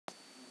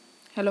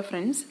Hello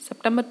friends,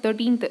 September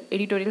 13th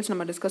editorials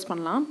நம்ம discuss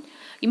பண்ணலாம்.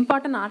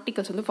 Important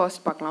articles வந்து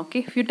ஃபர்ஸ்ட் பார்க்கலாம். Okay,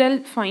 futile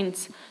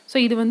fines. ஸோ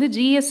இது வந்து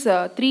ஜிஎஸ்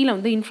 3ல்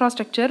வந்து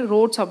இன்ஃப்ராஸ்ட்ரக்சர்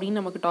ரோட்ஸ்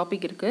அப்படின்னு நமக்கு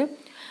டாபிக் இருக்குது.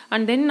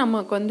 அண்ட் தென்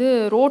நமக்கு வந்து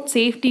ரோட்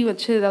சேஃப்டி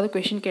வச்சு ஏதாவது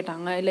கொஷின்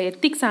கேட்டாங்க, இல்லை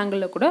எத்திக்ஸ்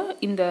ஆங்கிளில் கூட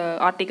இந்த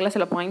ஆர்டிக்கலில்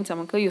சில பாயிண்ட்ஸ்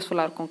நமக்கு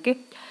யூஸ்ஃபுல்லாக இருக்கும். ஓகே,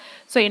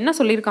 ஸோ என்ன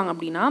சொல்லியிருக்காங்க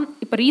அப்படின்னா,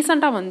 இப்போ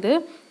ரீசெண்டாக வந்து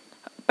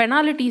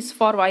பெனாலிட்டிஸ்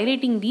for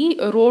violating the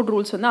road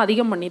rules வந்து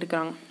அதிகம்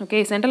பண்ணியிருக்காங்க. ஓகே,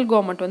 சென்ட்ரல்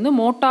கவர்மெண்ட் வந்து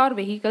motor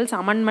vehicles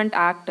amendment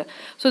act,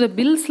 so இந்த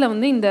பில்ஸில்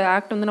வந்து இந்த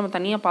ஆக்ட் வந்து நம்ம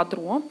தனியாக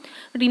பார்த்துருவோம்.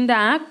 பட் இந்த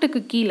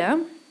ஆக்டுக்கு கீழே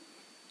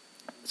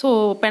ஸோ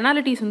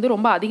பெனாலிட்டிஸ் வந்து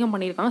ரொம்ப அதிகம்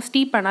பண்ணியிருக்காங்க,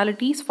 steep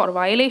பெனாலிட்டிஸ் for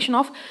violation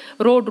of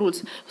road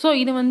rules. So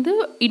இது வந்து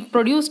இட்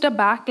ப்ரொடியூஸ்ட் அ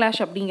பேக்லாஷ்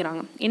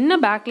அப்படிங்கிறாங்க. என்ன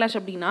பேக்லாஷ்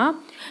அப்படின்னா,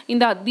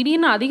 இந்த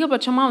திடீர்னு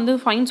அதிகபட்சமாக வந்து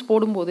ஃபைன்ஸ்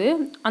போடும்போது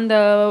அந்த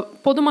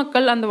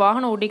பொதுமக்கள் அந்த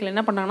வாகன ஓட்டிகள்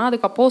என்ன பண்ணுறாங்கன்னா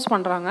அதுக்கு அப்போஸ்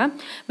பண்ணுறாங்க.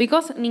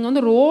 பிகாஸ் நீங்கள்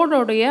வந்து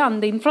ரோடோடைய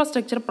அந்த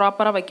இன்ஃப்ராஸ்ட்ரக்சர்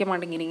ப்ராப்பராக வைக்க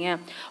மாட்டேங்கிறீங்க.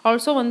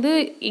 ஆல்சோ வந்து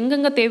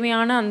எங்கெங்கே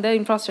தேவையான அந்த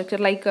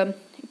இன்ஃப்ராஸ்ட்ரக்சர் லைக்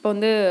இப்போ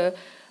வந்து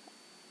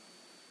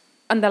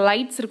அந்த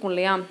லைட்ஸ் இருக்கும்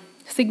இல்லையா,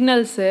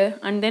 சிக்னல்ஸு,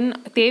 அண்ட் தென்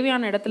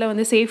தேவையான இடத்துல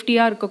வந்து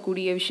சேஃப்டியாக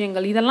இருக்கக்கூடிய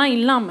விஷயங்கள், இதெல்லாம்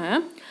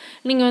இல்லாமல்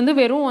நீங்கள் வந்து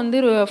வெறும் வந்து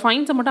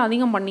ஃபைன்ஸை மட்டும்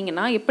அதிகம்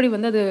பண்ணிங்கன்னா எப்படி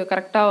வந்து அது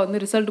கரெக்டாக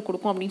வந்து ரிசல்ட்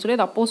கொடுக்கும் அப்படின்னு சொல்லி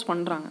அதை அப்போஸ்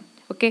பண்ணுறாங்க.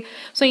 ஓகே,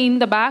 ஸோ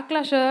இந்த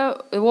பேக்லாஷை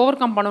ஓவர்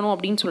கம் பண்ணணும்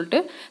அப்படின்னு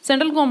சொல்லிட்டு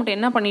சென்ட்ரல் கவர்மெண்ட்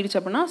என்ன பண்ணிடுச்சு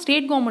அப்படின்னா,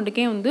 ஸ்டேட்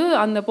கவர்மெண்ட்டுக்கே வந்து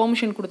அந்த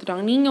பெர்மிஷன்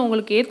கொடுத்துட்டாங்க. நீங்கள்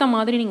உங்களுக்கு ஏற்ற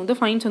மாதிரி நீங்கள் வந்து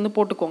ஃபைன்ஸ் வந்து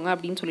போட்டுக்கோங்க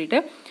அப்படின்னு சொல்லிட்டு.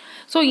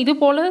 ஸோ இது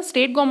போல்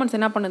ஸ்டேட் கவர்மெண்ட்ஸ்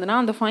என்ன பண்ணுதுன்னா,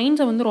 அந்த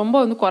ஃபைன்ஸை வந்து ரொம்ப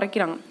வந்து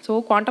குறைக்கிறாங்க. ஸோ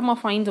குவாண்டம்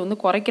ஆஃப் ஃபைன்ஸ் வந்து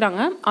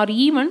குறைக்கிறாங்க, R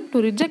even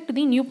to reject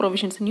the new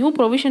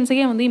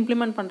ப்ரொவிஷன்ஸையே வந்து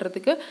இம்ப்ளிமெண்ட்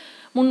பண்ணுறதுக்கு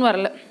முன்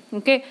வரல.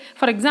 ஓகே,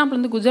 ஃபார் எக்ஸாம்பிள்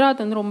வந்து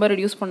குஜராத் வந்து ரொம்ப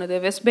ரெடியூஸ் பண்ணுது,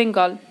 வெஸ்ட்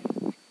பெங்கால்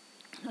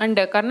அண்ட்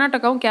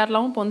கர்நாடகாவும்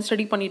கேரளாவும் இப்போ வந்து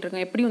ஸ்டடி பண்ணிட்டு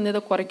இருக்காங்க எப்படி வந்து இதை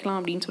குறைக்கலாம்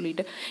அப்படின்னு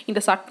சொல்லிட்டு. இந்த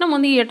சட்டம்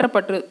வந்து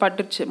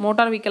இயற்றப்பட்டுருச்சு,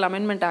 மோட்டார் வெஹிக்கல்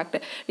அமெண்ட்மெண்ட் ஆக்ட்.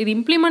 இது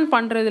இம்ப்ளிமெண்ட்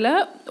பண்ணுறதுல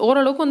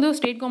ஓரளவுக்கு வந்து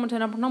ஸ்டேட் கவர்மெண்ட்ஸ்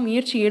என்ன பண்ணால்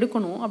முயற்சி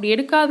எடுக்கணும். அப்படி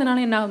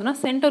எடுக்காதனால என்ன ஆகுதுன்னா,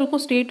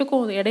 சென்டருக்கும்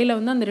ஸ்டேட்டுக்கும் இடையில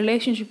வந்து அந்த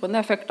ரிலேஷன்ஷிப் வந்து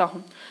எஃபெக்ட்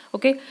ஆகும்.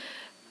 ஓகே,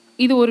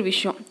 இது ஒரு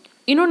விஷயம்.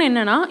 இன்னொன்று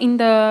என்னென்னா,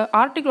 இந்த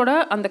ஆர்டிக்கிளோட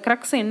அந்த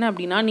க்ரக்ஸ் என்ன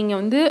அப்படின்னா,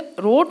 நீங்கள் வந்து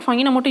ரோட்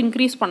ஃபைனை மட்டும்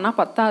இன்க்ரீஸ் பண்ணால்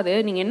பத்தாது,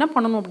 நீங்கள் என்ன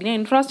பண்ணணும் அப்படின்னா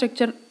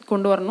இன்ஃப்ராஸ்ட்ரக்சர்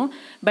கொண்டு வரணும்,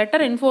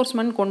 பெட்டர்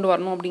என்ஃபோர்ஸ்மெண்ட் கொண்டு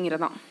வரணும்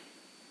அப்படிங்கிறதான்.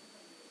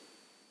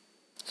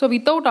 So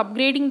without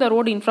upgrading the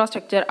road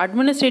infrastructure,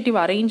 administrative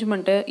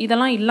arrangement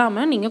இதெல்லாம்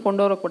இல்லாமல் நீங்கள்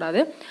கொண்டு வரக்கூடாது.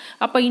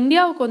 அப்போ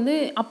இந்தியாவுக்கு வந்து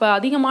அப்போ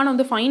அதிகமான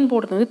வந்து ஃபைன்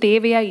போடுறது வந்து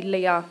தேவையா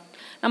இல்லையா,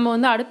 நம்ம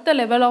வந்து அடுத்த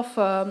லெவல் ஆஃப்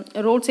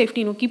ரோட்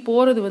சேஃப்டி நோக்கி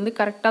போகிறது வந்து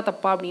கரெக்டாக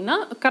தப்பா அப்படின்னா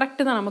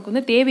கரெக்டு தான், நமக்கு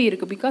வந்து தேவை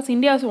இருக்குது. Because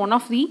India is one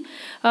of the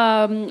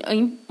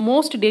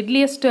most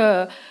deadliest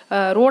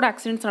road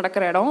accidents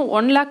நடக்கிற இடம்.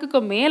 1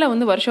 lakhக்கு மேலே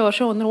வந்து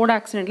வருஷம் வந்து ரோடு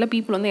ஆக்சிடெண்ட்டில்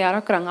பீப்புள் வந்து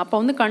இறக்குறாங்க. அப்போ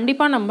வந்து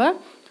கண்டிப்பாக நம்ம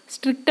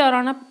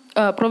ஸ்ட்ரிக்டரான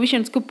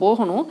ப்ரொவிஷன்ஸ்க்கு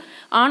போகணும்.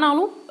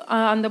 ஆனாலும்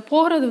அந்த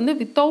போகிறது வந்து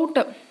without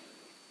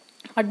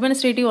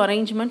administrative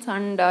arrangements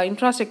and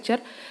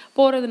infrastructure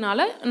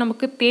போகிறதுனால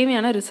நமக்கு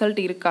தேவையான ரிசல்ட்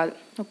இருக்காது.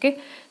 ஓகே,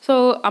 ஸோ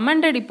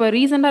அமெண்டட் இப்போ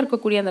ரீசெண்டாக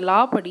இருக்கக்கூடிய அந்த லா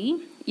படி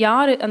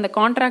யார் அந்த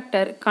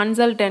கான்ட்ராக்டர்,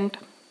 கன்சல்டன்ட்,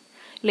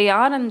 இல்லை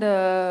யார் அந்த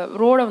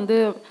ரோடை வந்து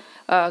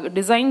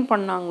டிசைன்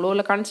பண்ணாங்களோ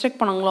இல்லை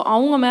கன்ஸ்ட்ரக்ட் பண்ணாங்களோ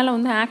அவங்க மேலே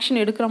வந்து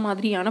ஆக்ஷன் எடுக்கிற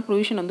மாதிரியான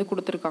ப்ரொவிஷன் வந்து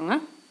கொடுத்துருக்காங்க.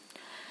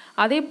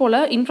 அதே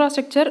போல்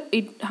infrastructure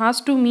it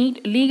has to meet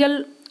legal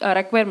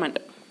requirement,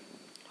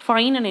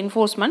 fine and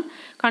enforcement,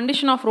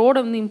 condition of ரோடை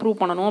வந்து இம்ப்ரூவ்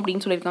பண்ணணும்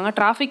அப்படின்னு சொல்லியிருக்காங்க.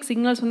 டிராஃபிக்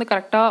சிக்னல்ஸ் வந்து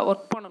கரெக்டாக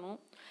ஒர்க் பண்ணணும்,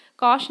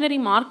 காஷனரி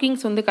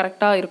மார்க்கிங்ஸ் வந்து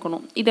கரெக்டாக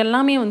இருக்கணும்.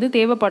 இதெல்லாமே வந்து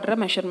தேவைப்படுற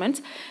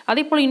மெஷர்மெண்ட்ஸ்.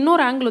 அதே போல்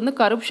இன்னொரு ஆங்கிள் வந்து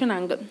கரப்ஷன்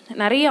ஆங்கிள்.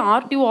 நிறைய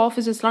ஆர்டிஓ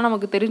ஆஃபீஸஸ்லாம்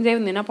நமக்கு தெரிஞ்சே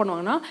வந்து என்ன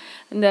பண்ணுவாங்கன்னா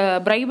இந்த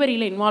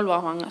பிரைபரியில் இன்வால்வ்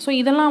ஆவாங்க. ஸோ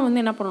இதெல்லாம்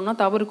வந்து என்ன பண்ணணும்னா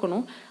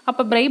தவிர்க்கணும்.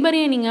 அப்போ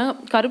பிரைபரியை நீங்கள்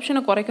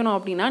கரப்ஷனை குறைக்கணும்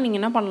அப்படின்னா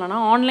நீங்கள் என்ன பண்ணலாம்னா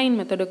ஆன்லைன்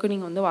மெத்தடுக்கு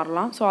நீங்கள் வந்து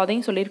வரலாம். ஸோ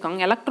அதையும் சொல்லியிருக்காங்க.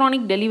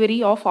 Electronic delivery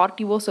of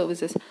RTO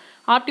services.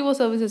 RTO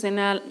services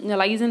என்ன,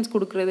 லைசன்ஸ்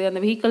கொடுக்குறது, அந்த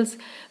வெஹிக்கல்ஸ்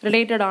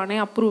ரிலேட்டடான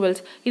அப்ரூவல்ஸ்,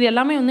 இது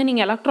எல்லாமே வந்து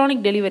நீங்கள்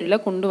எலக்ட்ரானிக்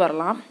டெலிவரியில் கொண்டு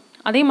வரலாம்.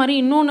 அதே மாதிரி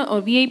இன்னொன்று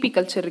ஒரு விஐபி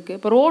கல்ச்சர் இருக்குது.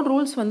 இப்போ ரோட்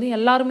ரூல்ஸ் வந்து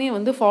எல்லாருமே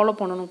வந்து ஃபாலோ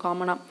பண்ணணும்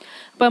காமனாக.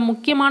 இப்போ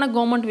முக்கியமான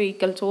கவர்மெண்ட்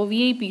வெஹிக்கல்ஸோ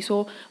விஐபிஸோ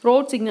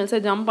ரோட் சிக்னல்ஸை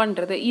ஜம்ப்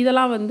பண்ணுறது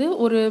இதெல்லாம் வந்து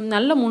ஒரு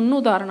நல்ல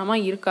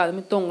முன்னுதாரணமாக இருக்காது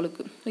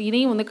மித்தவங்களுக்கு.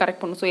 இதையும் வந்து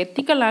கரெக்ட் பண்ணணும். ஸோ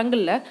எத்திக்கல்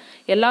ஆங்கிளில்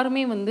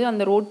எல்லாருமே வந்து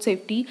அந்த ரோட்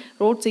சேஃப்டி,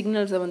 ரோட்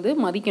சிக்னல்ஸை வந்து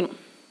மதிக்கணும்.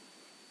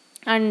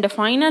 அண்ட்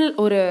ஃபைனல்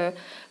ஒரு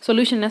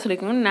சொல்யூஷன் என்ன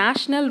சொல்லியிருக்காங்க,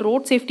 நேஷ்னல்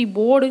ரோட் சேஃப்டி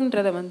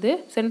போர்டுன்றதை வந்து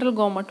சென்ட்ரல்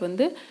கவர்மெண்ட்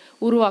வந்து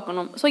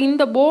உருவாக்கணும். ஸோ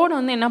இந்த போர்டு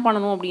வந்து என்ன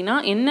பண்ணணும் அப்படின்னா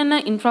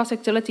என்னென்ன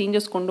இன்ஃப்ராஸ்ட்ரக்சரில்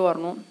சேஞ்சஸ் கொண்டு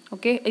வரணும்,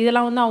 ஓகே,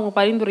 இதெல்லாம் வந்து அவங்க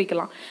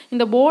பரிந்துரைக்கலாம்.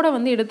 இந்த போர்டை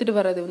வந்து எடுத்துகிட்டு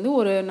வர்றது வந்து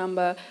ஒரு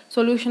நம்ம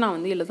சொல்யூஷனாக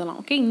வந்து எழுதலாம்.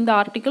 ஓகே, இந்த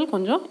ஆர்டிக்கிள்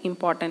கொஞ்சம்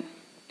important.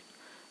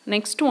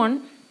 Next one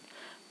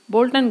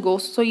bolt and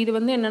cos. So இது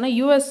வந்து என்னென்னா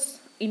யூஎஸ்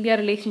இந்தியா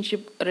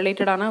ரிலேஷன்ஷிப்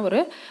ரிலேட்டடான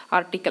ஒரு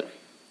ஆர்டிக்கல்.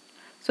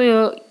 ஸோ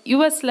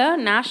யூஎஸில்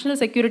நேஷ்னல்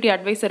செக்யூரிட்டி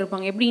அட்வைசர்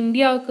இருப்பாங்க. எப்படி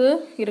இந்தியாவுக்கு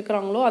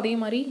இருக்கிறாங்களோ அதே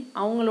மாதிரி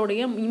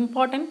அவங்களுடைய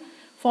இம்பார்ட்டன்ட்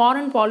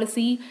ஃபாரின்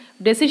பாலிசி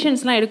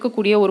டெசிஷன்ஸ்லாம்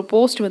எடுக்கக்கூடிய ஒரு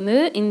போஸ்ட் வந்து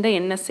இந்த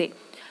என்எஸ்ஏ.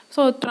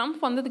 ஸோ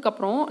ட்ரம்ப்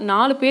வந்ததுக்கப்புறம்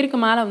 4 பேருக்கு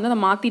மேலே வந்து அதை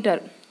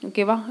மாற்றிட்டார்.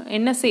 ஓகேவா,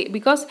 என்எஸ்ஏ.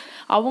 பிகாஸ்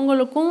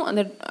அவங்களுக்கும்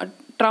அந்த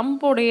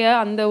ட்ரம்ப்போடைய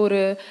அந்த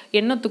ஒரு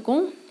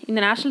எண்ணத்துக்கும் இந்த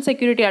நேஷ்னல்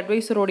செக்யூரிட்டி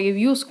அட்வைசரோடைய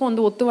வியூஸ்க்கும்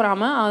வந்து ஒத்து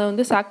வராமல் அதை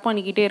வந்து சாக்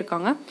பண்ணிக்கிட்டே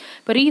இருக்காங்க.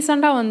 இப்போ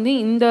ரீசெண்டாக வந்து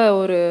இந்த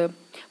ஒரு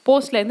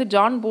போஸ்ட்லேருந்து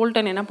ஜான்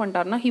போல்டன் என்ன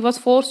பண்ணிட்டாருன்னா he was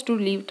force to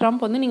leave.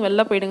 Trump வந்து நீங்கள்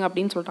வெளில போயிடுங்க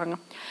அப்படின்னு சொல்கிறாங்க.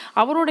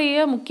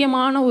 அவருடைய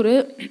முக்கியமான ஒரு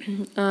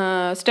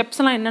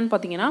ஸ்டெப்ஸ்லாம் என்னன்னு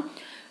பார்த்தீங்கன்னா,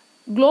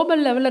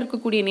 குளோபல் லெவலில்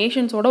இருக்கக்கூடிய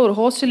நேஷன்ஸோட ஒரு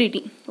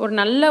ஹோஸ்டிலிட்டி, ஒரு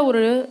நல்ல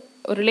ஒரு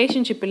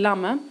ரிலேஷன்ஷிப்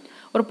இல்லாமல்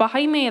ஒரு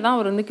பகைமையை தான்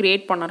அவர் வந்து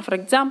கிரியேட் பண்ணார். ஃபார்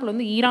எக்ஸாம்பிள்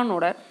வந்து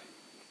ஈரானோட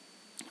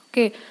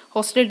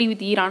ஹாஸ்டிலிட்டி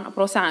வித் ஈரான்,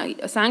 அப்புறம்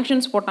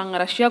சாங்ஷன்ஸ் போட்டாங்க.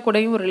 ரஷ்யா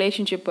கூடயும் ஒரு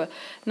ரிலேஷன்ஷிப்பு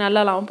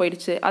நல்லா இல்லாமல்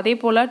போயிடுச்சு. அதே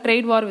போல்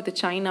trade war with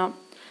China,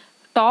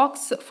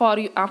 tax for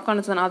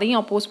Afghanistan அதையும்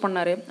அப்போஸ்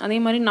பண்ணார். அதே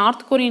மாதிரி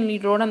நார்த் கொரியன்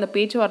லீடரோட அந்த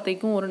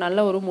பேச்சுவார்த்தைக்கும் ஒரு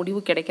நல்ல ஒரு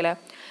முடிவு கிடைக்கல.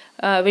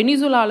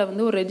 வெனிசுலாவில்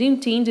வந்து ஒரு ரெஜிம்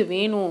சேஞ்ச்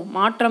வேணும்,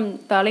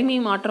 தலைமை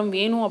மாற்றம்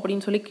வேணும்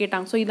அப்படின்னு சொல்லி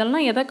கேட்டாங்க. ஸோ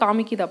இதெல்லாம் எதை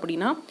காமிக்குது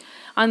அப்படின்னா,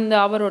 அந்த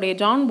அவருடைய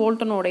ஜான்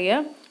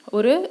போல்டனுடைய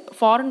ஒரு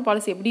ஃபாரின்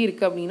பாலிசி எப்படி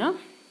இருக்குது அப்படின்னா,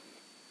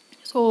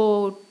 ஸோ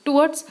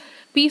டுவர்ட்ஸ்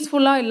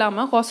பீஸ்ஃபுல்லாக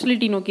இல்லாமல்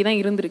ஹாஸ்டிலிட்டி நோக்கி தான்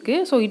இருந்திருக்கு.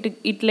 So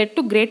it led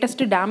to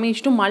greatest damage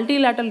to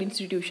multilateral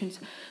institutions.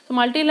 So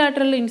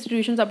multilateral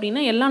institutions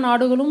அப்படின்னா எல்லா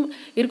நாடுகளும்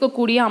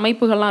இருக்கக்கூடிய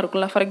அமைப்புகள்லாம்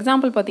இருக்குல்ல. ஃபார்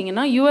எக்ஸாம்பிள்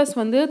பார்த்தீங்கன்னா, யூஎஸ்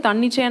வந்து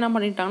தன்னிச்சையாக என்ன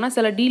பண்ணிட்டாங்கன்னா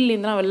சில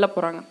டீல்லேருந்து தான் வெளில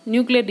போகிறாங்க.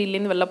 நியூக்ளியர்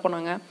டீல்லேருந்து வெளில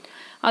போனாங்க.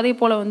 அதே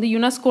போல் வந்து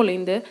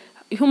யுனெஸ்கோலேருந்து,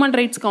 ஹியூமன்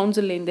ரைட்ஸ்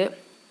கவுன்சில்லேருந்து,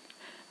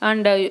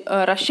 அண்டு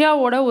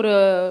ரஷ்யாவோட ஒரு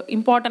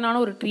இம்பார்ட்டண்டான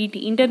ஒரு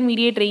treaty,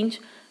 intermediate range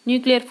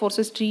nuclear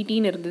forces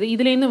ட்ரீட்டின்னு இருந்தது.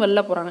 இதுலேருந்து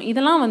வெளில போகிறாங்க.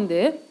 இதெல்லாம் வந்து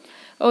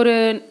ஒரு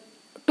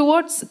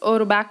டுவர்ட்ஸ்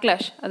ஒரு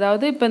பேக்லாஷ்.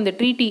 அதாவது இப்போ இந்த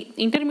treaty,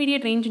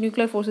 intermediate range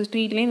nuclear forces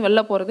ட்ரீட்டிலேருந்து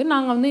வெளில போகிறது,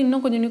 நாங்கள் வந்து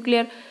இன்னும் கொஞ்சம்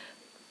நியூக்ளியர்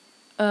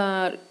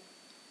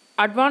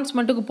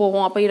அட்வான்ஸ்மெண்ட்டுக்கு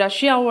போவோம், அப்போ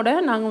ரஷ்யாவோட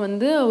நாங்கள்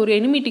வந்து ஒரு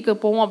எனிமிட்டிக்கு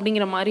போவோம்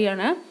அப்படிங்கிற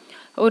மாதிரியான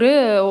ஒரு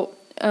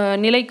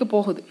நிலைக்கு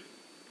போகுது.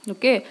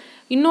 ஓகே,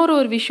 இன்னொரு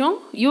ஒரு விஷயம்,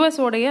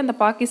 யூஎஸோடைய அந்த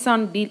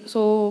Pakistan deal.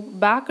 So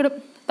packed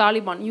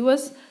Taliban,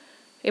 US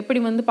எப்படி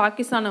வந்து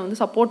பாகிஸ்தானை வந்து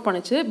சப்போர்ட்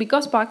பண்ணுச்சு,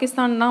 பிகாஸ்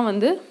பாகிஸ்தான் தான்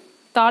வந்து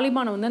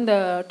தாலிபானை வந்து அந்த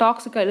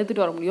டாக்ஸுக்கு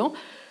எழுத்துட்டு வர முடியும்.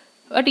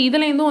 பட்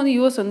இதுலேருந்தும் வந்து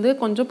யூஎஸ் வந்து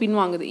கொஞ்சம்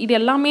பின்வாங்குது. இது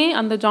எல்லாமே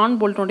அந்த ஜான்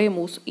போல்டனுடைய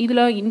மூவ்ஸ்.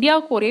 இதில்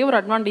இந்தியாவுக்கு ஒரே ஒரு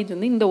அட்வான்டேஜ்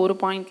வந்து இந்த ஒரு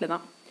பாயிண்டில்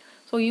தான்.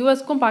 ஸோ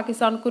யூஎஸ்க்கும்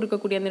பாகிஸ்தானுக்கும்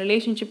இருக்கக்கூடிய அந்த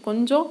ரிலேஷன்ஷிப்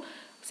கொஞ்சம்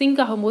சிங்க்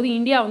ஆகும்போது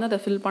இந்தியா வந்து அதை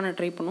ஃபில் பண்ண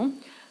ட்ரை பண்ணும்.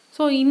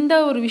 ஸோ இந்த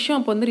ஒரு விஷயம்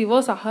இப்போ வந்து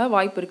ரிவர்ஸ் ஆக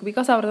வாய்ப்பு இருக்குது.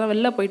 பிகாஸ் அவர் தான்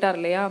வெளில போயிட்டார்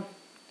இல்லையா.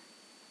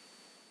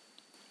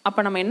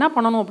 அப்போ நம்ம என்ன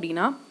பண்ணணும்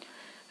அப்படின்னா,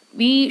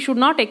 we should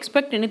not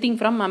expect anything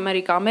from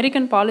America.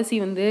 American policy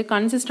வந்து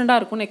கன்சிஸ்டண்ட்டாக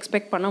இருக்கும்னு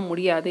எக்ஸ்பெக்ட் பண்ண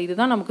முடியாது.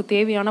 இதுதான் நமக்கு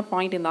தேவையான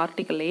பாயிண்ட் இந்த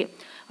ஆர்டிக்கல்லே.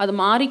 அது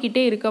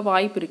மாறிக்கிட்டே இருக்க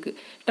வாய்ப்பு இருக்குது.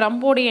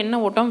 ட்ரம்போடைய எண்ண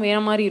ஓட்டம்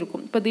வேறு மாதிரி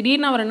இருக்கும். இப்போ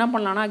திடீர்னு அவர் என்ன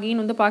பண்ணலான்னா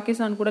அகெயின் வந்து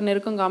பாகிஸ்தான் கூட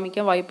நெருக்கம்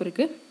காமிக்க வாய்ப்பு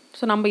இருக்குது.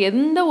 ஸோ நம்ம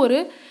எந்த ஒரு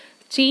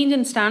change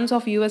in stands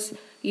of US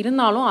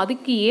இருந்தாலும்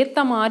அதுக்கு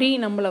ஏற்ற மாதிரி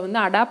நம்மளை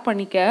வந்து அடாப்ட்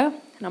பண்ணிக்க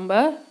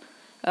நம்ம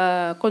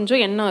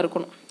கொஞ்சம் எண்ணம்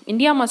இருக்கணும்.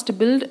 India must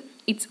build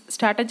it's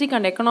strategic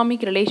and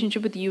economic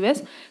relationship with US.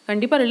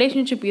 கண்டிப்பாக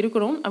ரிலேஷன்ஷிப்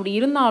இருக்கணும். அப்படி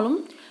இருந்தாலும்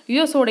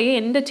யூஎஸோடைய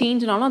எந்த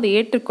சேஞ்ச்னாலும் அதை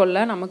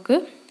ஏற்றுக்கொள்ள நமக்கு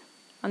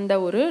அந்த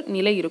ஒரு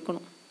நிலை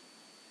இருக்கணும்.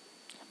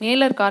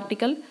 மேலே இருக்க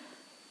ஆர்டிக்கல்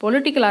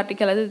பொலிட்டிக்கல்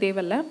ஆர்டிக்கல், அது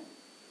தேவையில்லை.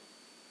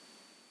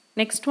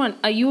 Next one,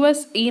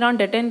 US Iran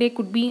டெட்டன்டே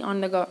could be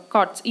on the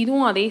cards.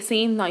 இதுவும் அதே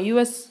சேம் தான்.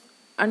 யூஎஸ்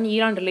அண்ட்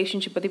ஈரான்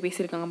ரிலேஷன்ஷிப் பற்றி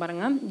பேசியிருக்காங்க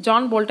பாருங்கள்.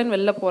 ஜான் போல்டன்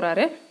வெளில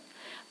போகிறாரு.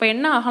 இப்போ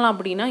என்ன ஆகலாம்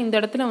அப்படின்னா, இந்த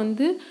இடத்துல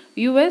வந்து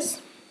யூஎஸ்,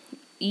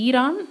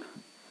 ஈரான்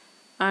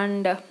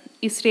அண்ட்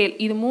இஸ்ரேல்,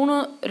 இது 3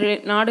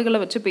 நாடுகளை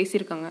வச்சு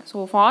பேசியிருக்காங்க.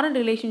 ஸோ ஃபாரின்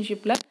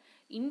ரிலேஷன்ஷிப்பில்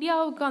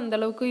இந்தியாவுக்கு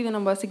அந்தளவுக்கு இதை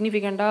நம்ம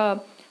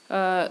சிக்னிஃபிகண்ட்டாக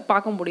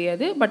பார்க்க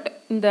முடியாது. பட்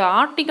இந்த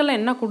ஆர்டிக்கலில்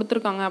என்ன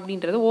கொடுத்துருக்காங்க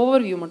அப்படின்றது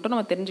ஓவர்வியூ மட்டும்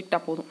நம்ம தெரிஞ்சுக்கிட்டா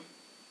போதும்.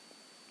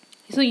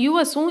 ஸோ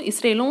யூஎஸும்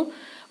இஸ்ரேலும்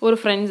ஒரு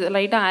ஃப்ரெண்ட்ஸ்,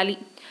 லைட்டாக ஆலி.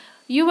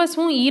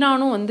 யூஎஸும்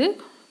ஈரானும் வந்து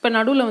இப்போ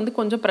நடுவில் வந்து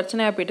கொஞ்சம்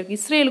பிரச்சனையாக போய்ட்டுருக்கு.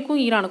 இஸ்ரேலுக்கும்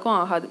ஈரானுக்கும்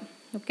ஆகாது.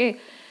 ஓகே,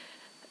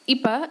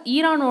 இப்போ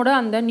ஈரானோட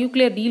அந்த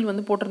நியூக்ளியர் டீல்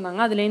வந்து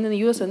போட்டிருந்தாங்க. அதுலேருந்து இந்த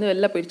யூஎஸ் வந்து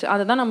வெளில போயிடுச்சு.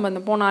 அதை தான் நம்ம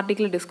இந்த போன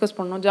ஆர்டிக்கில் டிஸ்கஸ்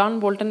பண்ணோம். ஜான்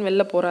போல்டன்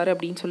வெளில போகிறாரு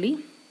அப்படின்னு சொல்லி.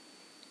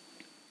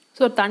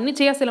 ஸோ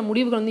தன்னிச்சையாக சில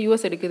முடிவுகள் வந்து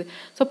யூஎஸ் எடுக்குது.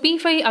 ஸோ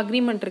P5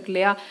 அக்ரிமெண்ட் இருக்கு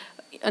இல்லையா,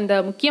 அந்த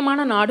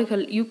முக்கியமான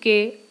நாடுகள் யூகே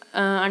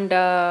அண்ட்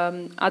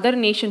அதர்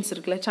நேஷன்ஸ்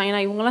இருக்குல்ல, சைனா,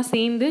 இவங்கெல்லாம்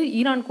சேர்ந்து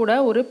ஈரான் கூட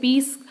ஒரு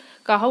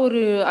பீஸ்க்காக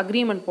ஒரு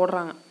அக்ரிமெண்ட்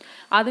போடுறாங்க.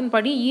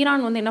 அதன்படி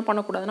ஈரான் வந்து என்ன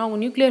பண்ணக்கூடாதுன்னா, அவங்க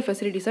நியூக்ளியர்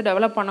ஃபெசிலிட்டிஸை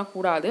டெவலப்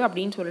பண்ணக்கூடாது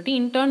அப்படின்னு சொல்லிட்டு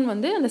இன்டர்ன்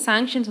வந்து அந்த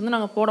சாங்ஷன்ஸ் வந்து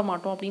நாங்கள் போட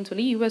மாட்டோம் அப்படின்னு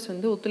சொல்லி யூஎஸ்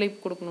வந்து ஒத்துழைப்பு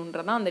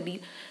கொடுக்கணுன்றதான் அந்த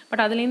டீல்.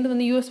 பட் அதுலேருந்து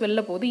வந்து யூஎஸ்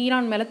வெளில போகுது,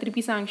 ஈரான் மேலே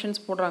திருப்பி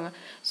சாங்ஷன்ஸ் போடுறாங்க.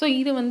 ஸோ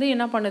இது வந்து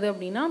என்ன பண்ணுது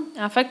அப்படின்னா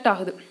அஃபெக்ட்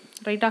ஆகுது,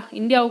 ரைட்டா.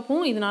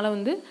 இந்தியாவுக்கும் இதனால்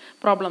வந்து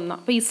ப்ராப்ளம்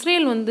தான். இப்போ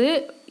இஸ்ரேல் வந்து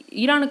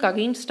ஈரானுக்கு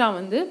அகெயின்ஸ்டாக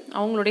வந்து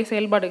அவங்களுடைய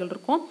செயல்பாடுகள்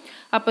இருக்கும்.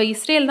 அப்போ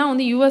இஸ்ரேல் தான்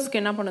வந்து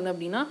யூஎஸ்க்கு என்ன பண்ணுது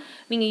அப்படின்னா,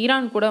 நீங்கள்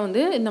ஈரான் கூட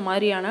வந்து இந்த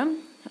மாதிரியான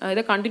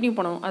இதை கண்டினியூ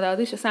பண்ணணும்,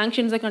 அதாவது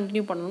சாங்ஷன்ஸை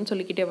கண்டினியூ பண்ணணும்னு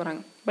சொல்லிக்கிட்டே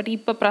வராங்க. பட்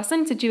இப்போ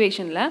ப்ரெசன்ட்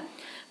சுச்சுவேஷனில்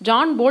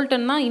ஜான்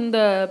போல்டன் தான் இந்த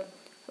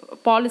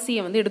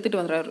பாலிசியை வந்து எடுத்துகிட்டு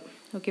வந்துடுறாரு.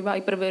 ஓகேவா.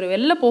 இப்போ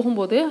வெளில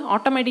போகும்போது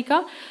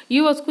ஆட்டோமேட்டிக்காக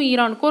யூஎஸ்க்கும்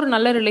ஈரானுக்கும் ஒரு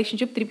நல்ல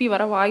ரிலேஷன்ஷிப் திருப்பி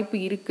வர வாய்ப்பு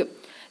இருக்குது.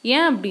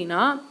 ஏன்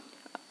அப்படின்னா,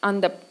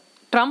 அந்த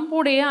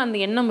ட்ரம்ப்போடைய அந்த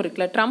எண்ணம்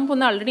இருக்குல்ல, ட்ரம்ப்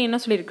வந்து ஆல்ரெடி என்ன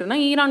சொல்லியிருக்குன்னா,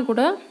 ஈரான்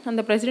கூட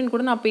அந்த பிரசிடென்ட்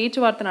கூட நான்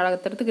பேச்சுவார்த்தை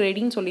நடத்துறதுக்கு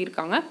ரெடின்னு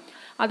சொல்லியிருக்காங்க.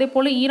 அதே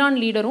போல் ஈரான்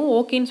லீடரும்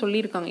ஓகேன்னு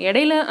சொல்லியிருக்காங்க.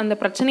 இடையில அந்த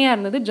பிரச்சனையாக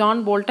இருந்தது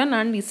ஜான் போல்டன்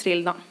அண்ட்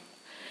இஸ்ரேல் தான்.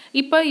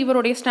 இப்போ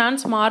இவருடைய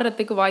ஸ்டாண்ட்ஸ்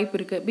மாறுறதுக்கு வாய்ப்பு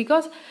இருக்குது.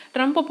 பிகாஸ்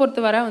ட்ரம்ப்பை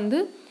பொறுத்தவரை வந்து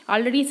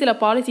ஆல்ரெடி சில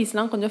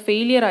பாலிசிஸ்லாம் கொஞ்சம்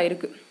ஃபெயிலியர்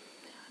ஆகிருக்கு.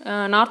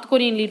 நார்த்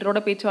கொரியன் லீடரோட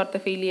பேச்சுவார்த்தை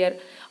ஃபெயிலியர்,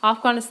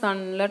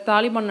 ஆப்கானிஸ்தானில்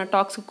தாலிபான்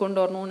டாக்ஸுக்கு கொண்டு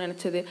வரணும்னு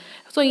நினச்சது.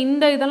 ஸோ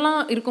இந்த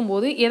இதெல்லாம்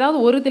இருக்கும்போது ஏதாவது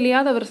ஒரு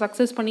இதுலையாவது அவர்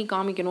சக்ஸஸ் பண்ணி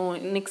காமிக்கணும்,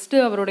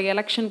 நெக்ஸ்ட்டு அவருடைய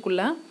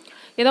எலெக்ஷனுக்குள்ளே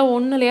ஏதோ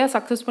ஒன்றுலையா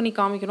சக்ஸஸ் பண்ணி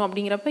காமிக்கணும்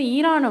அப்படிங்கிறப்ப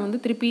ஈரானை வந்து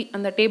திருப்பி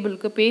அந்த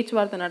டேபிளுக்கு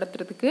பேச்சுவார்த்தை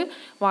நடத்துறதுக்கு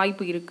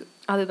வாய்ப்பு இருக்குது.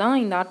 அதுதான்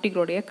இந்த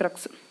ஆர்டிக்கிளோடைய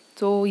க்ரக்ஸ்.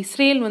 ஸோ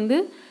இஸ்ரேல் வந்து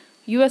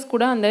யூஎஸ்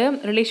கூட அந்த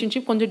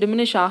ரிலேஷன்ஷிப் கொஞ்சம்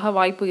டிமினிஷ் ஆக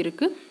வாய்ப்பு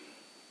இருக்குது.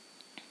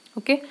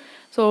 Okay,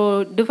 so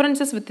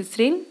differences with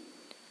Israel.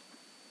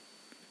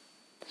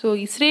 So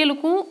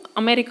இஸ்ரேலுக்கும்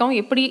அமெரிக்காவும்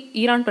எப்படி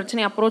ஈரான்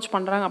பிரச்சனையை அப்ரோச்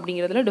பண்ணுறாங்க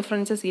அப்படிங்கிறதுல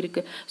டிஃப்ரென்சஸ்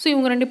இருக்குது. ஸோ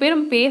இவங்க 2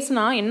 பேரும்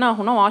பேசினா என்ன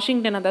ஆகும்னா,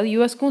 வாஷிங்டன் அதாவது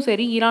யூஎஸ்க்கும்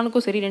சரி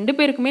ஈரானுக்கும் சரி 2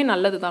 பேருக்குமே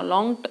நல்லது தான்.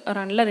 லாங்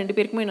ரனில் 2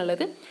 பேருக்குமே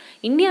நல்லது.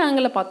 இந்தியா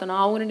ஆங்கிளில் பார்த்தோன்னா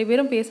அவங்க 2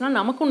 பேரும் பேசினா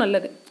நமக்கும்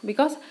நல்லது.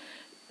 பிகாஸ்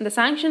இந்த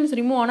சாங்ஷன்ஸ்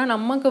ரிமூவ் ஆனால்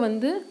நமக்கு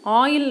வந்து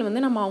ஆயில் வந்து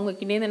நம்ம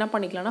அவங்கக்கிட்டேருந்து என்ன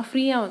பண்ணிக்கலாம்னா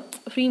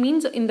ஃப்ரீ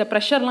மீன்ஸ் இந்த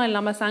ப்ரெஷர்லாம்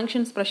இல்லாமல்,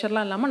 சாங்ஷன்ஸ்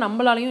ப்ரெஷர்லாம் இல்லாமல்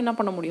நம்மளாலையும் என்ன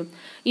பண்ண முடியும்,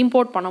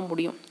 இம்போர்ட் பண்ண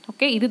முடியும்.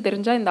 ஓகே, இது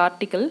தெரிஞ்சால் இந்த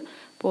ஆர்டிக்கல்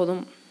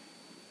போதும்.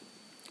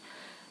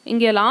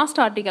 இங்கே லாஸ்ட்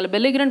ஆர்டிக்கல்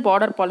பெலிகிரண்ட்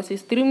பார்டர்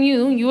பாலிசிஸ்,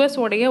 திரும்பியும்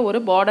யூஎஸோடைய ஒரு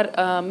பார்டர்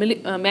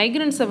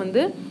மைக்ரன்ஸை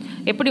வந்து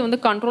எப்படி வந்து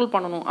கண்ட்ரோல்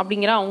பண்ணணும்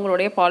அப்படிங்கிற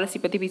அவங்களுடைய பாலிசி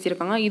பற்றி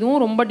பேசியிருக்காங்க.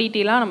 இதுவும் ரொம்ப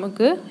டீட்டெயிலாக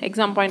நமக்கு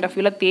எக்ஸாம் பாயிண்ட் ஆஃப்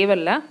வியூவில்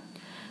தேவையில்லை.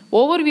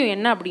 ஓவர்வியூ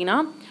என்ன அப்படின்னா,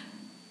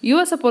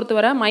 யூஎஸை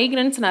பொறுத்தவரை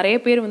மைக்ரன்ட்ஸ் நிறைய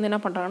பேர் வந்து என்ன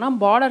பண்ணுறாங்கன்னா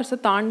பார்டர்ஸை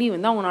தாண்டி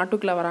வந்து அவங்க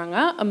நாட்டுக்குள்ளே வராங்க.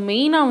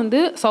 மெயினாக வந்து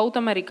சவுத்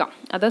அமெரிக்கா,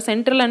 அதாவது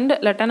சென்ட்ரல் அண்ட்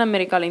லட்டின்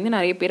அமெரிக்காலேருந்து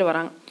நிறைய பேர்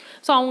வராங்க.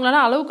 ஸோ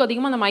அவங்களால அளவுக்கு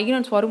அதிகமாக அந்த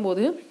மைக்ரன்ட்ஸ்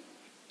வரும்போது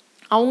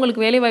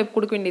அவங்களுக்கு வேலைவாய்ப்பு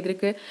கொடுக்க வேண்டியது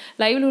இருக்குது,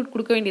 லைவ்லிஹுட்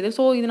கொடுக்க வேண்டியது.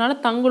 ஸோ இதனால்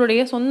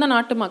தங்களுடைய சொந்த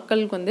நாட்டு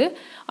மக்களுக்கு வந்து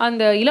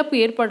அந்த இழப்பு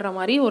ஏற்படுற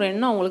மாதிரி ஒரு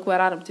எண்ணம் அவங்களுக்கு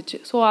வர ஆரம்பிச்சிச்சு.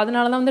 ஸோ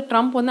அதனால தான் வந்து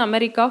ட்ரம்ப் வந்து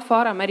அமெரிக்கா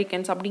ஃபார்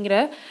அமெரிக்கன்ஸ் அப்படிங்கிற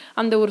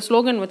அந்த ஒரு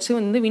ஸ்லோகன் வச்சு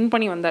வந்து வின்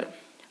பண்ணி வந்தார்.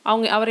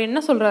 அவர் என்ன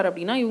சொல்கிறார்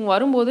அப்படின்னா, இவங்க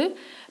வரும்போது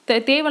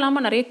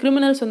தேவையில்லாமல் நிறைய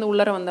கிரிமினல்ஸ் வந்து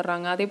உள்ளர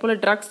வந்துடுறாங்க, அதே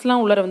போல்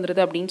ட்ரக்ஸ்லாம் உள்ளர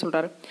வந்துடுது அப்படின்னு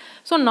சொல்கிறாரு.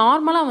 ஸோ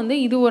நார்மலாக வந்து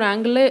இது ஒரு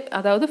ஆங்கிள்,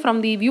 அதாவது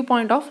from the view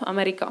point of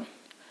America.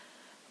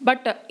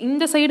 But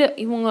இந்த சைடு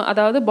இவங்க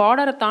அதாவது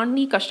பார்டரை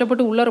தாண்டி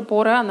கஷ்டப்பட்டு உள்ளர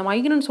போகிற அந்த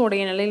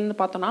மைக்ரன்ஸோடைய நிலையிலேருந்து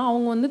பார்த்தோன்னா,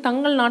 அவங்க வந்து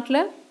தங்கள்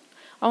நாட்டில்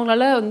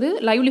அவங்களால வந்து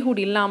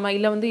லைவ்லிஹுட் இல்லாமல்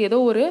இல்லை வந்து ஏதோ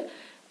ஒரு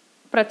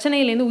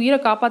பிரச்சனையிலேருந்து உயிரை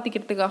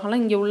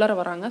காப்பாற்றிக்கிறதுக்காகலாம் இங்கே உள்ளர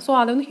வராங்க. ஸோ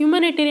அதை வந்து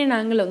ஹியூமனிட்டேரியன்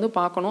ஆங்கிள் வந்து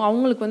பார்க்கணும்.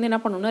 அவங்களுக்கு வந்து என்ன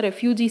பண்ணணும்னா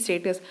ரெஃப்யூஜி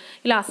ஸ்டேட்டஸ்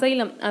இல்லை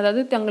அசைலம்,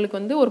 அதாவது தங்களுக்கு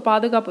வந்து ஒரு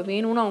பாதுகாப்பு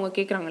வேணும்னு அவங்க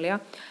கேட்குறாங்க இல்லையா,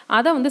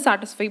 அதை வந்து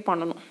சாட்டிஸ்ஃபை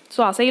பண்ணணும்.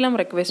 So asylum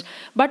request.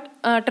 But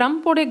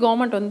ட்ரம்ப்போடைய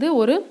government வந்து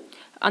ஒரு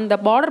அந்த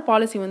பார்டர்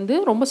பாலிசி வந்து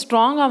ரொம்ப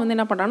ஸ்ட்ராங்காக வந்து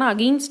என்ன பண்ணுறாங்கன்னா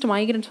அகெயின்ஸ்ட்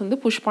மைக்ரன்ட்ஸ் வந்து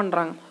புஷ்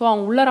பண்ணுறாங்க. ஸோ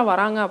அவங்க உள்ளர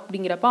வராங்க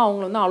அப்படிங்கிறப்ப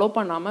அவங்கள வந்து அலோவ்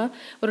பண்ணாமல்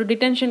ஒரு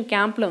டிடென்ஷன்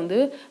கேம்பில் வந்து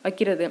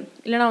வைக்கிறது,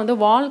 இல்லைனா வந்து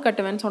வால்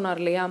கட்டுவேன்னு சொன்னார்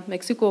இல்லையா,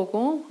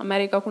 மெக்சிகோவுக்கும்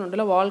அமெரிக்காவுக்கும்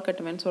நடுவில் வால்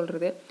கட்டுவேன்னு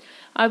சொல்கிறது.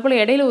 அதுபோல்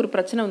இடையில ஒரு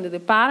பிரச்சனை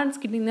வந்தது,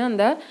 பேரண்ட்ஸ் கிட்டேருந்து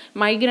அந்த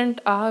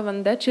மைக்ரண்ட்டாக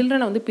வந்த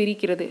சில்ட்ரனை வந்து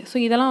பிரிக்கிறது. ஸோ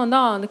இதெல்லாம் வந்து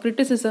அந்த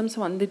கிரிட்டிசிசம்ஸ்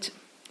வந்துச்சு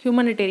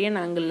ஹியூமனிட்டேரியன்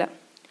ஆங்கிளில்.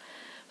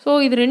 ஸோ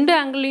இது 2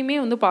 ஆங்கிள்லையுமே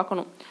வந்து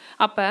பார்க்கணும்.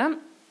 அப்போ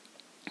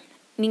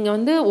நீங்கள்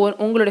வந்து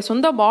உங்களுடைய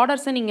சொந்த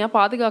பார்டர்ஸை நீங்கள்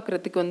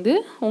பாதுகாக்கிறதுக்கு வந்து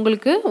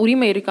உங்களுக்கு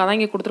உரிமை இருக்குது. அதான்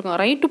இங்கே கொடுத்துருக்காங்க,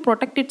 right to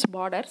protect it's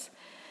borders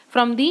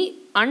from the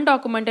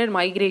undocumented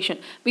migration.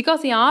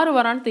 Because யார்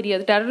வரான்னு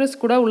தெரியாது, டெரரிஸ்ட்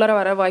கூட உள்ளர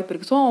வர வாய்ப்பு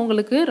இருக்குது. ஸோ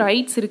அவங்களுக்கு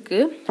ரைட்ஸ்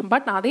இருக்குது.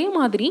 பட் அதே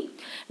மாதிரி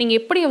நீங்கள்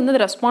எப்படி வந்து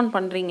அதை ரெஸ்பாண்ட்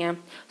பண்ணுறீங்க,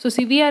 so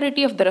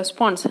severity of the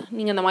response,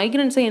 நீங்கள் அந்த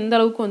மைக்ரன்ஸை எந்த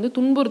அளவுக்கு வந்து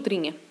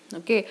துன்புறுத்துறீங்க.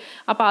 ஓகே,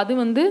 அப்போ அது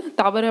வந்து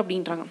தவறு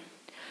அப்படின்றாங்க.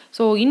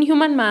 ஸோ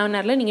இன்ஹியூமன்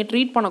மேனரில் நீங்கள்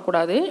ட்ரீட்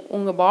பண்ணக்கூடாது.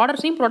 உங்கள்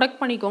பார்டர்ஸையும் ப்ரொடெக்ட்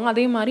பண்ணிக்கோங்க,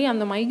 அதே மாதிரி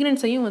அந்த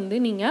மைக்ரன்ஸையும் வந்து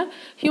நீங்கள்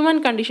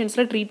ஹியூமன்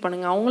கண்டிஷன்ஸில் ட்ரீட்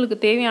பண்ணுங்கள். அவங்களுக்கு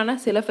தேவையான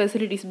சில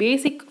ஃபெசிலிட்டிஸ்,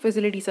 பேசிக்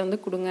ஃபெசிலிட்டிஸை வந்து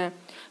கொடுங்க.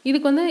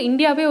 இதுக்கு வந்து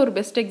இந்தியாவே ஒரு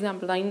பெஸ்ட்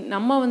எக்ஸாம்பிள் தான்.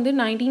 நம்ம வந்து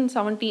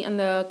 1970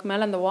 அந்த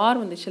மேலே அந்த வார்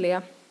வந்துச்சு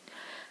இல்லையா,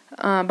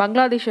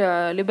 பங்களாதேஷ்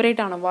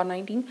லிபரேட் ஆன வார்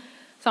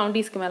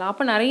 1970s மேலே.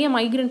 அப்போ நிறைய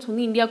மைக்ரன்ட்ஸ்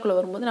வந்து இந்தியாவுக்குள்ளே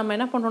வரும்போது நம்ம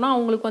என்ன பண்ணுறோன்னா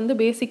அவங்களுக்கு வந்து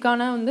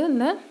பேசிக்கான வந்து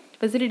இந்த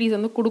ஃபெசிலிட்டிஸ்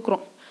வந்து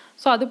கொடுக்குறோம்.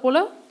 ஸோ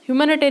அதுபோல்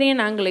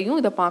ஹியூமனிட்டேரியன் ஆங்கிளையும்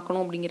இதை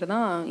பார்க்கணும் அப்படிங்கிறது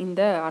தான்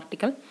இந்த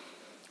article.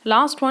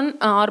 Last one,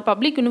 R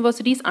public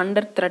universities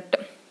under thread.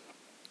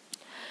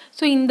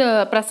 So இந்த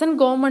ப்ரெசன்ட்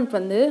கவர்மெண்ட்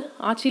வந்து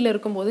ஆட்சியில்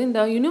இருக்கும்போது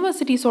இந்த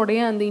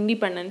யூனிவர்சிட்டிஸோடைய அந்த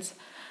இண்டிபெண்டன்ஸ்,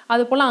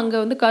 அதுபோல் அங்கே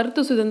வந்து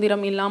கருத்து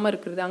சுதந்திரம் இல்லாமல்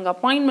இருக்கிறது, அங்கே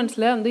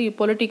அப்பாயின்மெண்ட்ஸில் வந்து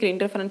பொலிட்டிக்கல்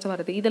இன்டர்ஃபரன்ஸ்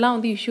வருது, இதெல்லாம்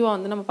வந்து இஷ்யூவாக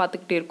வந்து நம்ம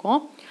பார்த்துக்கிட்டே இருக்கோம்.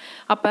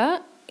 அப்போ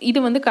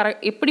இது வந்து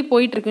எப்படி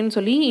போயிட்டுருக்குன்னு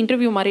சொல்லி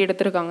இன்டர்வியூ மாதிரி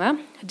எடுத்திருக்காங்க.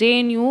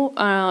 ஜேஎன்யூ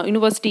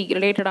யூனிவர்சிட்டி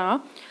ரிலேட்டடாக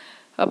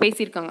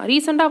பேசியிருக்காங்க.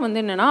 ரீசெண்டாக வந்து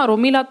என்னென்னா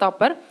ரொமிலா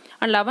தாப்பர்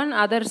அண்ட் 11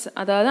 அதர்ஸ்,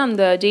 அதாவது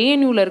அந்த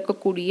ஜேஎன்யூவில்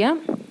இருக்கக்கூடிய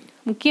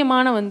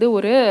முக்கியமான வந்து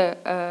ஒரு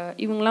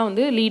இவங்களாம்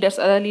வந்து லீடர்ஸ்,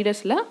 அதாவது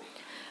லீடர்ஸில்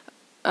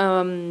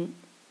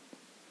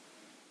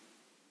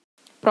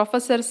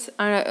ப்ரொஃபஸர்ஸ்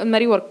இந்த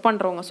மாதிரி ஒர்க்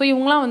பண்ணுறவங்க. ஸோ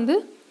இவங்களாம் வந்து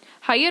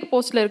ஹையர்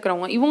போஸ்ட்டில்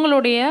இருக்கிறவங்க.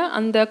 இவங்களுடைய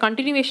அந்த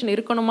கண்டினியூவேஷன்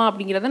இருக்கணுமா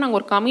அப்படிங்கிறத நாங்கள்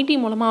ஒரு கமிட்டி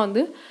மூலமாக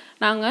வந்து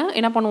நாங்கள்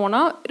என்ன பண்ணுவோன்னா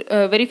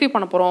வெரிஃபை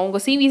பண்ண போகிறோம்.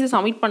 உங்கள் சிவிஸை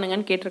சப்மிட்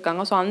பண்ணுங்கன்னு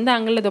கேட்டிருக்காங்க. ஸோ அந்த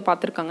ஆங்கிளில் இதை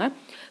பார்த்துருக்காங்க.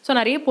 ஸோ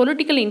நிறைய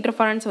பொலிட்டிக்கல்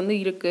இன்டர்ஃபரன்ஸ் வந்து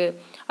இருக்குது.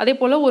 அதே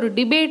போல் ஒரு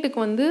டிபேட்டுக்கு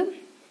வந்து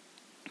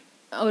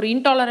ஒரு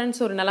இன்டாலரன்ஸ்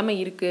ஒரு நிலைமை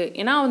இருக்குது.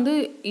 ஏன்னா வந்து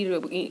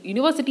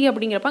யூனிவர்சிட்டி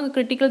அப்படிங்கிறப்ப அங்கே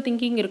கிரிட்டிக்கல்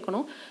திங்கிங்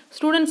இருக்கணும்,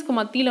 ஸ்டூடெண்ட்ஸ்க்கு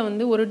மத்தியில்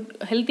வந்து ஒரு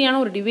ஹெல்த்தியான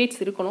ஒரு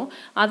டிபேட்ஸ் இருக்கணும்.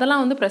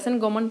 அதெல்லாம் வந்து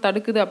ப்ரெசன்ட் கவர்மெண்ட்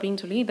தடுக்குது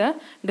அப்படின்னு சொல்லி இதை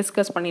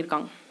டிஸ்கஸ்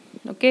பண்ணியிருக்காங்க.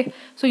 ஓகே.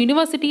 ஸோ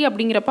யூனிவர்சிட்டி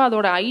அப்படிங்கிறப்ப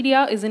அதோட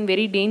idea is in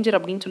very danger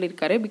அப்படின்னு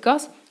சொல்லியிருக்காரு.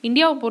 பிகாஸ்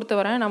இந்தியாவை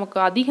பொறுத்தவரை நமக்கு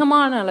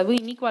அதிகமான அளவு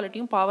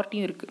இன்இக்வாலிட்டியும்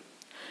பாவர்ட்டியும் இருக்குது.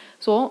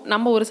 ஸோ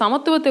நம்ம ஒரு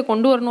சமத்துவத்தை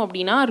கொண்டு வரணும்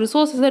அப்படின்னா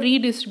ரிசோர்ஸஸை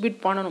ரீடிஸ்ட்ரிபியூட்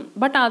பண்ணணும்.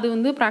 பட் அது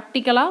வந்து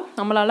ப்ராக்டிக்கலாக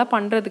நம்மளால்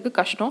பண்ணுறதுக்கு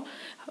கஷ்டம்.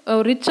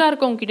 ரிச்சாக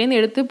இருக்கவங்ககிட்டேருந்து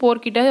எடுத்து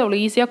போர்க்கிட்ட அவ்வளோ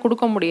ஈஸியாக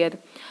கொடுக்க முடியாது.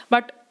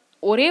 பட்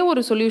ஒரே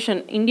ஒரு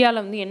சொல்யூஷன்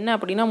இந்தியாவில் வந்து என்ன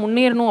அப்படின்னா,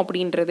 முன்னேறணும்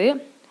அப்படின்றது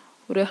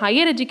ஒரு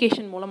ஹையர்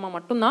எஜுகேஷன் மூலமாக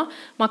மட்டும்தான்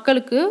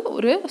மக்களுக்கு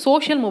ஒரு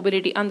சோஷியல்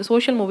மொபிலிட்டி, அந்த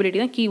சோஷியல் மொபிலிட்டி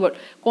தான் கீவேர்ட்,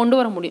 கொண்டு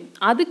வர முடியும்.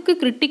 அதுக்கு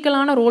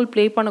கிரிட்டிக்கலான ரோல்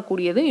ப்ளே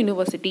பண்ணக்கூடியது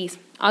யூனிவர்சிட்டிஸ்.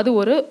 அது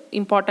ஒரு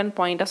இம்பார்ட்டன்ட்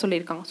பாயிண்ட்டாக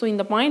சொல்லியிருக்காங்க. ஸோ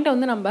இந்த பாயிண்ட்டை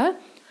வந்து நம்ம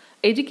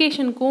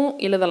எஜுகேஷனுக்கும்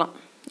எழுதலாம்.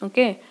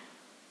 ஓகே,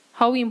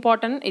 ஹவு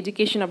இம்பார்ட்டன்ட்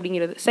எஜுகேஷன்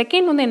அப்படிங்கிறது.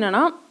 செகண்ட் வந்து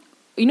என்னென்னா,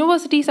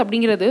 யூனிவர்சிட்டிஸ்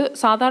அப்படிங்கிறது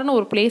சாதாரண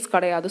ஒரு பிளேஸ்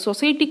கிடையாது.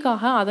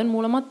 சொசைட்டிக்காக அதன்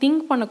மூலமாக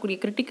திங்க் பண்ணக்கூடிய,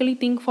 critically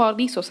think for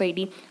the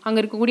society, அங்கே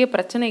இருக்கக்கூடிய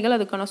பிரச்சனைகள்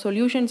அதுக்கான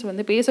சொல்யூஷன்ஸ்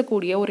வந்து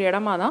பேசக்கூடிய ஒரு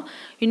இடமா தான்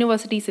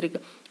யூனிவர்சிட்டிஸ்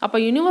இருக்குது. அப்போ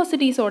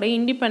யூனிவர்சிட்டிஸோட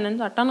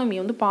இண்டிபெண்டன்ஸ்,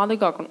 அட்டானமியை வந்து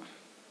பாதுகாக்கணும்.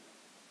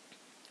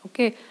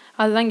 ஓகே,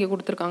 அதுதான் இங்கே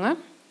கொடுத்துருக்காங்க.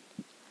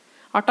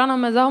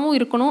 அட்டானமஸாகவும்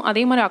இருக்கணும்,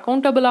 அதே மாதிரி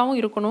அக்கௌண்டபிளாகவும்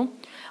இருக்கணும்.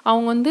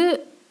 அவங்க வந்து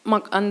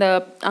அந்த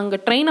அங்கே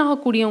ட்ரெயின்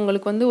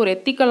ஆகக்கூடியவங்களுக்கு வந்து ஒரு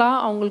எத்திக்கலாக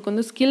அவங்களுக்கு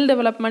வந்து ஸ்கில்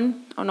டெவலப்மெண்ட்,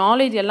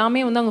 நாலேஜ்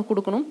எல்லாமே வந்து அங்கே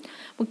கொடுக்கணும்.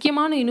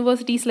 முக்கியமான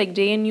universities like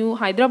JNU,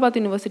 Hyderabad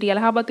university,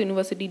 Allahabad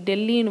university,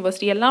 Delhi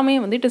university எல்லாமே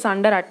வந்து இட் இஸ்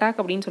அண்டர் அட்டாக்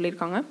அப்படின்னு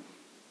சொல்லியிருக்காங்க.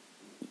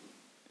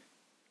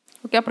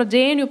 ஓகே, அப்புறம்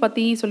JNU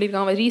பற்றி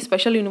சொல்லியிருக்காங்க, வெரி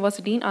ஸ்பெஷல்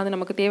யூனிவர்சிட்டி, அது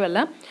நமக்கு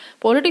தேவையில்லை.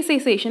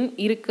 பொலிட்டிசைசேஷன்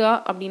இருக்கா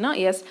அப்படின்னா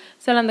எஸ்,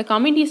 சில அந்த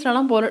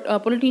கமிட்டிஸ்லாம்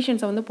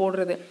பொலிட்டீஷியன்ஸை வந்து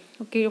போடுறது,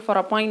 ஓகே,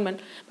 ஃபார்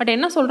அப்பாயின்மெண்ட். பட்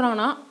என்ன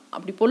சொல்கிறாங்கன்னா,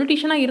 அப்படி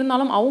பொலிட்டீஷியனாக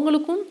இருந்தாலும்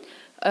அவங்களுக்கும்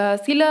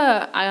சில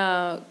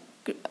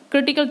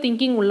கிரிட்டிக்கல்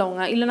திங்கிங்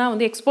உள்ளவங்க இல்லைனா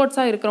வந்து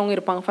எக்ஸ்பர்ட்ஸாக இருக்கிறவங்க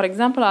இருப்பாங்க. ஃபார்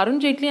எக்ஸாம்பிள்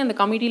அருண்ஜேட்லி அந்த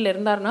கமிட்டியில்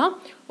இருந்தார்னா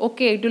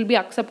okay, it will be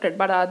accepted.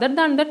 But other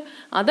than that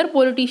other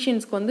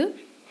பொலிட்டீஷியன்ஸ்க்கு வந்து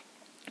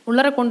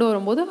உள்ளர கொண்டு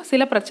வரும்போது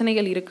சில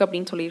பிரச்சனைகள் இருக்குது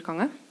அப்படின்னு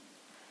சொல்லியிருக்காங்க.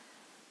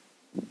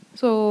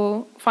 ஸோ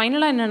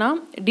ஃபைனலாக என்னென்னா,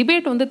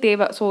 டிபேட் வந்து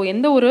தேவை. ஸோ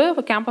எந்த ஒரு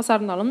கேம்பஸாக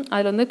இருந்தாலும்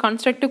அதில் வந்து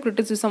கன்ஸ்ட்ரக்டிவ்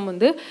கிரிட்டிசிசம்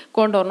வந்து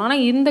கொண்டு வரணும்.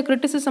 ஆனால் இந்த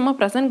கிரிட்டிசிசமாக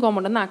ப்ரெசென்ட்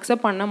கவர்மெண்ட் வந்து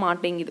அக்செப்ட் பண்ண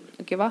மாட்டேங்குது.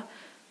 ஓகேவா?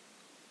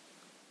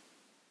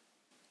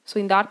 ஸோ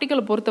இந்த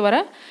ஆர்டிக்கலை பொறுத்தவரை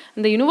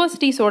இந்த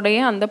யூனிவர்சிட்டிஸோடைய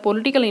அந்த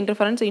பொலிட்டிக்கல்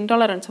இன்டர்ஃபரன்ஸ்,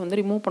 இன்டாலரன்ஸ் வந்து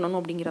ரிமூவ் பண்ணணும்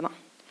அப்படிங்கிறதான்.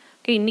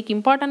 ஓகே, இன்றைக்கி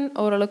இம்பார்ட்டன்ட்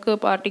ஓரளவுக்கு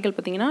ஆர்டிக்கல்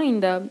பார்த்திங்கன்னா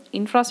இந்த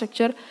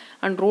இன்ஃப்ராஸ்ட்ரக்சர்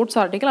அண்ட் ரோட்ஸ்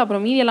ஆர்டிக்கல்,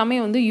 அப்புறம் மீதி எல்லாமே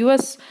வந்து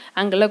US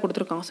ஆங்கிளில்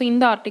கொடுத்துருக்காங்க. ஸோ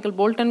இந்த ஆர்டிக்கல்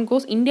போல்டன்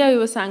கோஸ் இந்தியா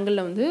US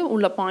ஆங்கிளில் வந்து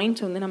உள்ள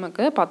பாயிண்ட்ஸ் வந்து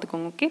நமக்கு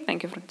பார்த்துக்கோங்க. Okay,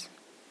 thank you friends.